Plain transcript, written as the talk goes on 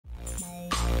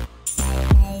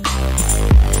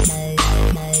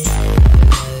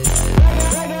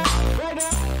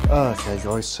Okay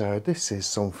guys, so this is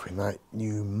something that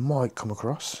you might come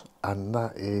across, and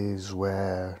that is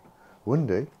where one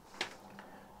day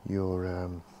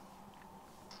your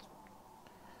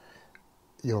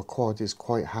quad is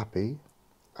quite happy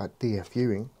at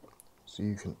DFUing, so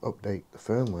you can update the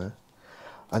firmware,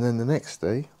 and then the next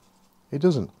day it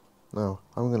doesn't. Now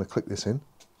I'm going to click this in.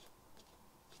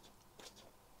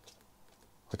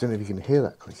 I don't know if you can hear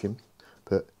that clicking,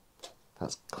 but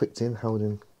that's clicked in, held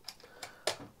in.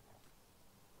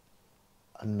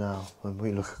 And now when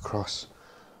we look across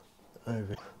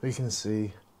over, we can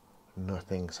see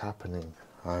nothing's happening,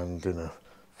 and in a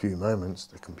few moments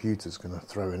the computer's going to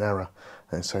throw an error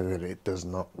and say that it does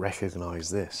not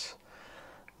recognize this.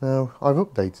 Now I've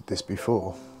updated this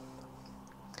before.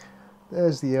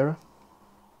 There's the error,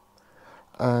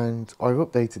 and I've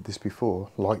updated this before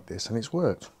like this and it's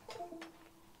worked.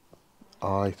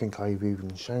 I think I've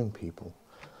even shown people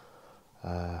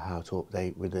how to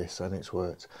update with this and it's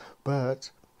worked,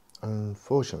 but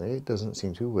unfortunately it doesn't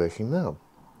seem to be working now.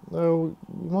 Now you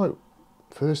might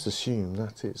first assume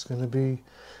that it's going to be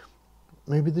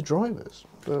maybe the drivers,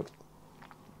 but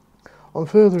on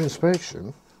further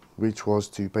inspection, which was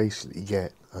to basically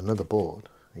get another board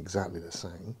exactly the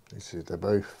same, they're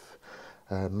both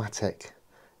Matek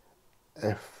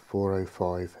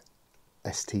F405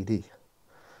 STD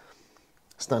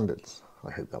standards, I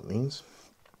hope that means,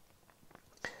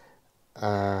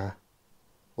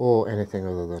 or anything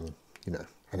other than, you know,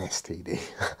 an STD.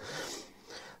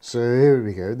 So here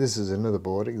we go, this is another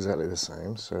board exactly the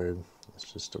same, so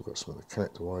it's just still got some of the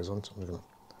connector wires on, so I'm going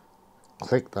to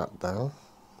click that down,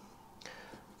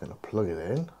 I'm going to plug it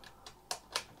in.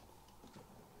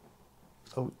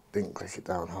 Oh, didn't click it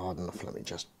down hard enough, let me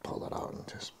just pull that out and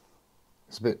just,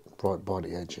 it's a bit right by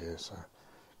the edge here, so I'm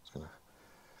just going to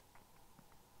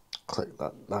click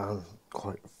that down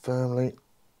quite firmly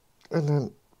and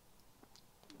then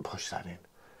push that in.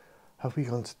 Have we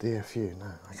gone to DFU?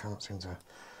 No, I can't seem to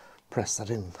press that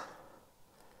in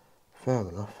firm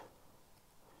enough.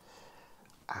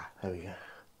 Ah, there we go.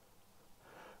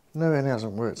 No, it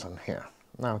hasn't worked on here.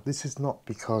 Now, this is not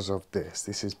because of this,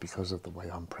 this is because of the way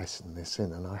I'm pressing this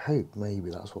in, and I hope maybe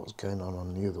that's what's going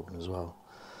on the other one as well.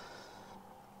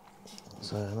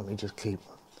 So let me just keep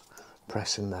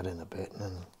pressing that in a bit and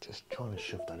then just trying to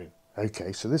shove that in.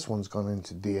 Okay, so this one's gone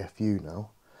into DFU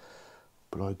now,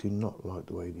 but I do not like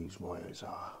the way these wires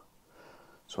are.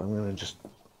 So I'm going to just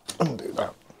undo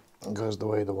that, because the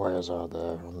way the wires are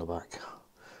there on the back,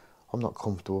 I'm not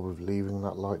comfortable with leaving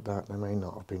that like that. They may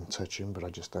not have been touching, but I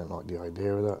just don't like the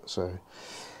idea of that. So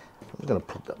I'm going to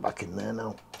plug that back in there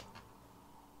now.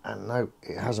 And no,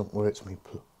 it hasn't worked me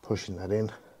pushing that in.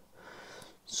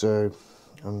 So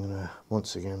I'm going to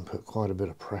once again put quite a bit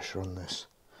of pressure on this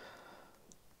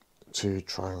to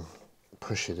try and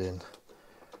push it in.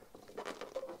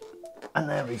 And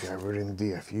there we go, we're in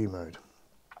DFU mode.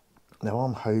 Now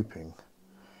I'm hoping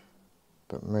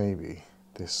that maybe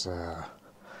this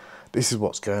is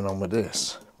what's going on with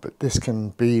this, but this can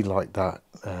be like that.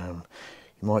 You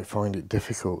might find it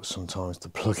difficult sometimes to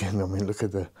plug in. I mean, look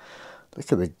at the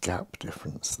gap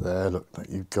difference there. Look that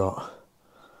you've got.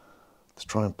 Let's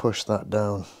try and push that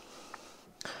down.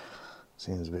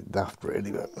 Seems a bit daft,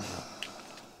 really, but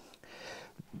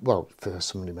well, for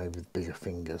somebody maybe with bigger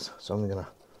fingers. So I'm going to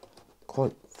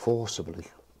quite forcibly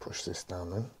push this down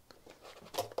then.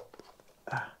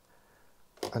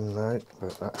 And no,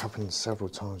 but that happened several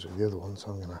times with the other one,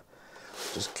 so I'm going to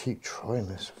just keep trying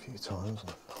this a few times.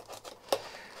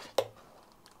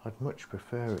 I'd much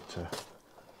prefer it to,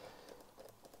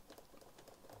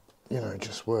 you know,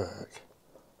 just work.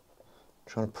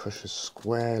 Try and push as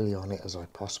squarely on it as I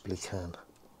possibly can.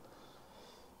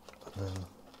 And then,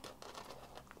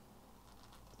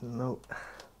 no,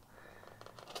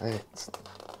 it's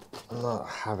not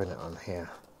having it on here.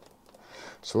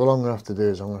 So what I'm going to have to do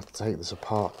is I'm going to have to take this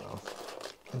apart now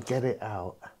and get it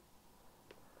out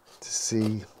to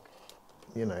see,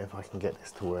 you know, if I can get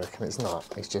this to work. And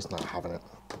it's just not having it.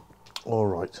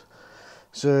 Alright,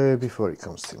 so before it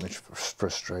comes to too much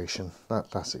frustration,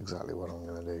 that's exactly what I'm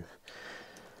going to do.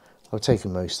 I've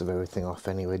taken most of everything off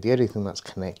anyway. The only thing that's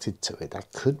connected to it that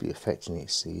could be affecting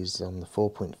it, see, is on the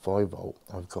 4.5 volt.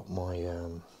 I've got my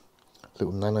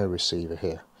little nano receiver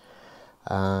here.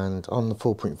 And on the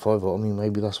 4.5 volt, I mean,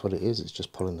 maybe that's what it is, it's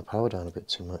just pulling the power down a bit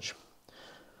too much.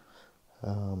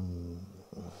 I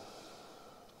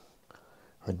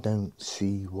don't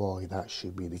see why that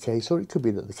should be the case, or it could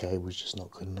be that the cable was just not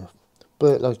good enough.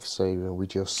 But like I say, we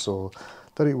just saw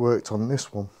that it worked on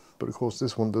this one, but of course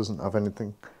this one doesn't have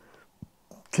anything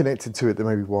connected to it. There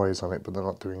may be wires on it, but they're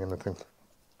not doing anything.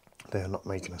 They're not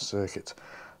making a circuit,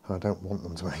 and I don't want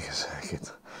them to make a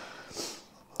circuit.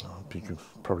 you could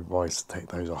probably wise to take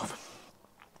those off.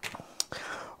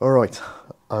 Alright,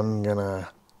 I'm gonna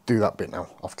do that bit now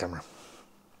off camera.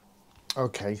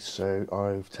 Okay, so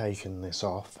I've taken this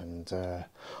off, and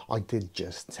I did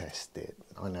just test it.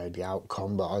 I know the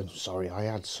outcome, but I'm sorry, I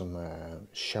had some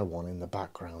show on in the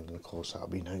background, and of course that'll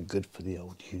be no good for the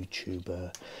old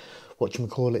YouTube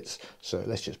whatchamacallits. So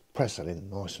let's just press that in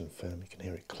nice and firm. You can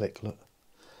hear it click, look,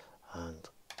 and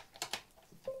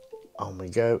on we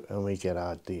go, and we get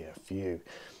our DFU,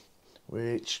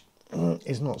 which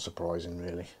is not surprising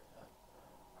really.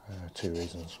 Two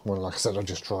reasons. One, like I said, I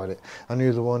just tried it, and the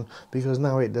other one because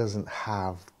now it doesn't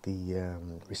have the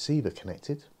receiver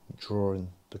connected, drawing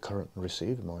the current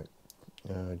receiver might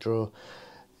draw.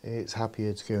 It's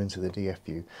happier to go into the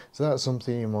DFU, so that's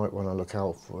something you might want to look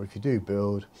out for if you do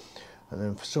build. And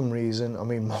then for some reason, I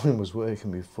mean, mine was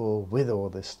working before with all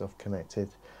this stuff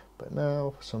connected, but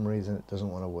now for some reason it doesn't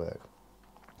want to work.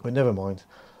 But never mind,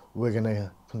 we're going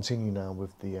to continue now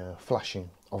with the flashing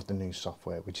of the new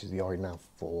software, which is the INAV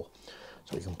 4,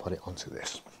 so we can put it onto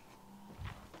this.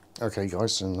 Okay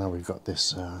guys, so now we've got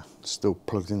this still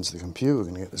plugged into the computer. We're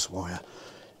going to get this wire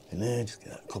in there, just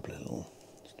get a couple of little,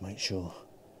 just to make sure.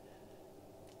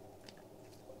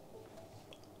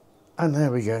 And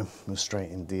there we go, we're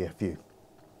straight in DFU.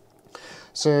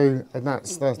 So, and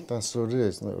that's what it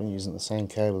is. We're using the same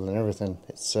cable and everything.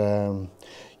 It's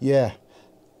yeah.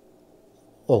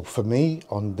 Well, for me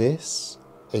on this,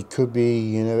 it could be,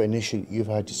 you know, an issue you've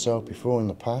had yourself before in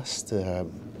the past, and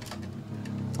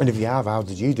if you have, how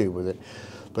did you deal with it?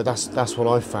 But that's what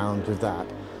I found with that,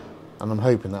 and I'm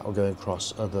hoping that will go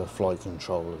across other flight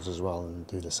controllers as well and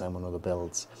do the same on other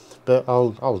builds. But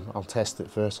I'll test it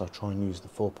first. I'll try and use the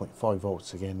 4.5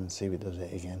 volts again and see if it does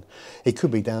it again. It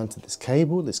could be down to this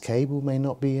cable. This cable may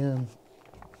not be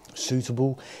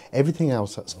suitable. Everything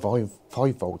else that's 5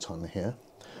 volts on here.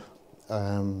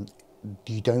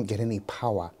 You don't get any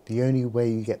power. The only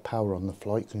way you get power on the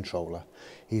flight controller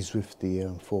is with the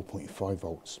 4.5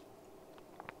 volts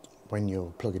when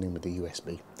you're plugging in with the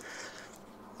USB.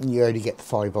 You only get the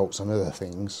 5 volts on other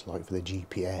things, like for the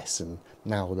GPS, and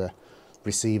now the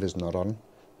receiver's not on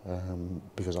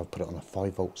because I've put it on a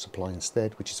 5 volt supply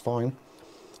instead, which is fine,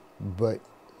 but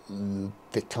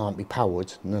it can't be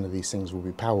powered. None of these things will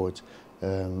be powered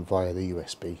via the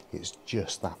USB. It's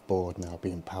just that board now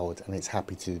being powered, and it's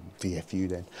happy to DFU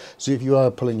then. So if you are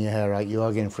pulling your hair out, you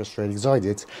are getting frustrated, as I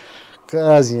did,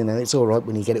 because, you know, it's all right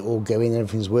when you get it all going,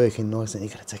 everything's working nice, and you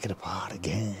got to take it apart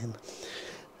again.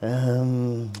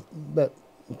 But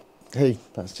hey,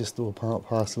 that's just all part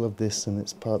parcel of this, and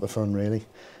it's part of the fun really,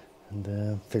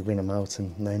 and figuring them out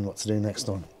and knowing what to do next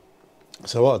time.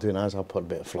 So what I'll do now is I'll put a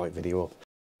bit of flight video up.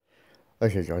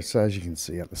 Okay guys, so as you can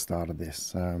see at the start of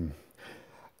this,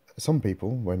 some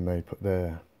people, when they put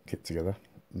their kit together,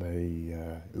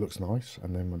 it looks nice,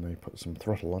 and then when they put some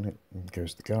throttle on it, it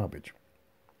goes to garbage.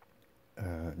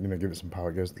 You know, give it some power,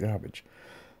 it goes to garbage.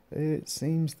 It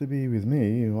seems to be with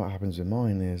me, what happens in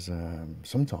mine is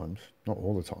sometimes, not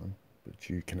all the time, but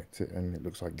you connect it and it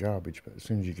looks like garbage, but as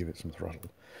soon as you give it some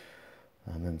throttle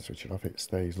and then switch it off, it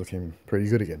stays looking pretty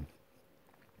good again.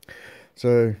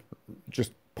 So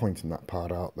just pointing that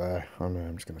part out there,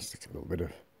 I'm just going to stick a little bit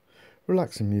of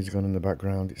relaxing music on in the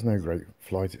background. It's no great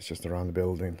flight, it's just around the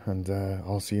building, and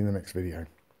I'll see you in the next video.